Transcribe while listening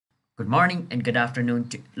Good morning and good afternoon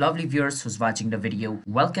to lovely viewers who's watching the video.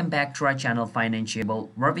 Welcome back to our channel Financeable,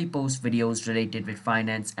 where we post videos related with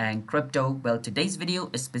finance and crypto. Well, today's video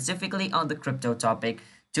is specifically on the crypto topic.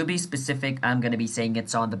 To be specific, I'm going to be saying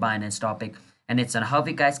it's on the Binance topic, and it's on how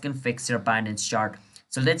you guys can fix your Binance chart.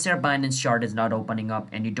 So let's say your Binance chart is not opening up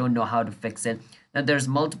and you don't know how to fix it. Now there's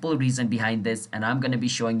multiple reasons behind this, and I'm going to be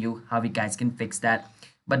showing you how you guys can fix that.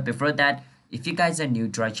 But before that, if you guys are new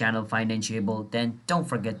to our channel Financeable, then don't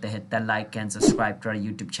forget to hit that like and subscribe to our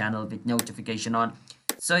YouTube channel with notification on,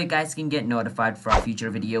 so you guys can get notified for our future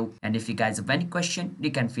video. And if you guys have any question,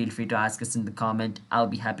 you can feel free to ask us in the comment. I'll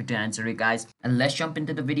be happy to answer you guys. And let's jump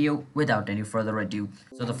into the video without any further ado.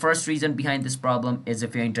 So the first reason behind this problem is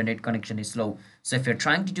if your internet connection is slow. So if you're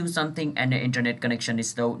trying to do something and your internet connection is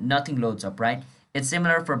slow, nothing loads up, right? It's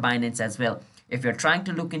similar for Binance as well. If you're trying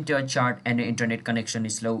to look into a chart and your internet connection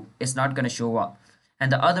is slow, it's not going to show up. And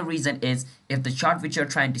the other reason is if the chart which you're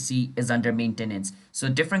trying to see is under maintenance. So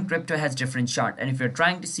different crypto has different chart. And if you're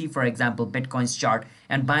trying to see, for example, Bitcoin's chart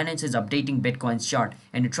and Binance is updating Bitcoin's chart,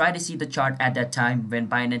 and you try to see the chart at that time when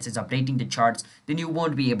Binance is updating the charts, then you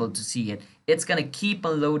won't be able to see it. It's going to keep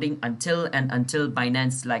unloading until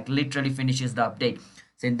Binance like literally finishes the update.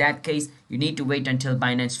 So in that case, you need to wait until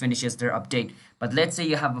Binance finishes their update. But let's say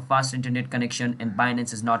you have a fast internet connection and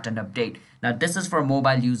Binance is not an update. Now this is for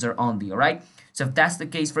mobile user only, alright? So if that's the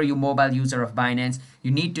case for you mobile user of Binance,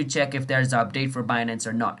 you need to check if there's an update for Binance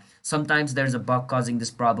or not. Sometimes there's a bug causing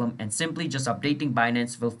this problem, and simply just updating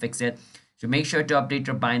Binance will fix it. So make sure to update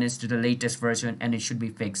your Binance to the latest version and it should be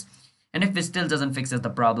fixed. And if it still doesn't fix the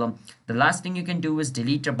problem, the last thing you can do is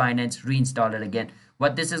delete your Binance, reinstall it again.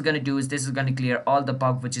 What this is going to do is this is going to clear all the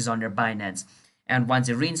bug which is on your Binance. And once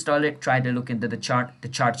you reinstall it, try to look into the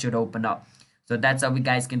chart should open up. So that's how we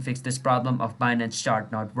guys can fix this problem of Binance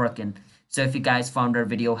chart not working. So if you guys found our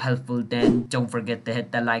video helpful, then don't forget to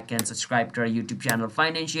hit the like and subscribe to our YouTube channel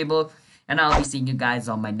Financeable. And I'll be seeing you guys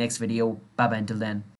on my next video. Bye bye until then.